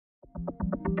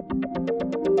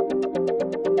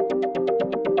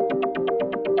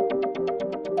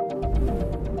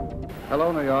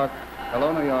Hello, New York.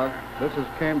 Hello, New York. This is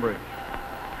Cambridge.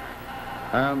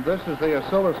 And this is the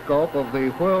oscilloscope of the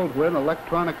Whirlwind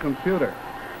electronic computer.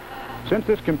 Since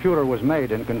this computer was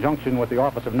made in conjunction with the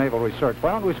Office of Naval Research,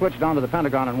 why don't we switch down to the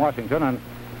Pentagon in Washington and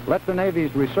let the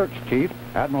Navy's research chief,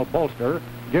 Admiral Bolster,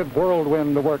 give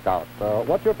Whirlwind the workout.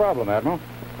 What's your problem, Admiral?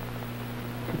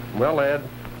 Well, Ed,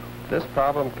 this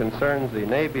problem concerns the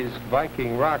Navy's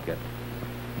Viking rocket.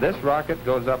 This rocket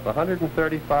goes up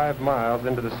 135 miles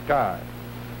into the sky.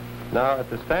 Now, at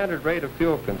the standard rate of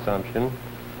fuel consumption,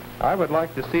 I would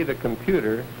like to see the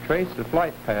computer trace the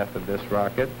flight path of this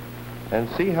rocket and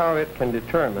see how it can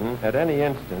determine at any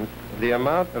instant the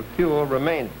amount of fuel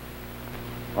remaining.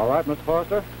 All right, Mr.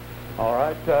 Forrester. All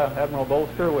right, Admiral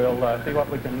Bolster, we'll see what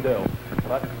we can do.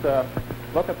 Let's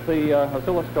look at the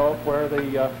oscilloscope where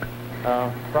the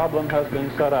problem has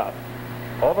been set up.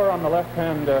 Over on the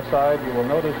left-hand side, you will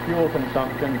notice fuel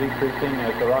consumption decreasing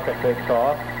as the rocket takes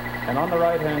off. And on the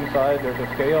right-hand side, there's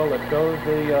a scale that shows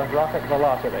the rocket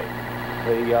velocity.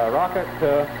 The rocket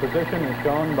position is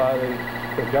shown by the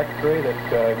trajectory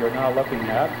that you're now looking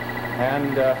at.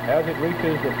 And as it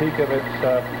reaches the peak of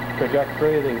its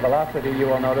trajectory, the velocity, you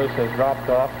will notice, has dropped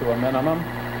off to a minimum.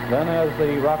 Then as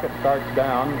the rocket starts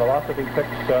down, velocity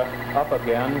picks up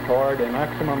again toward a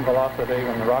maximum velocity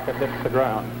when the rocket hits the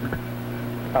ground.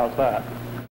 How's that?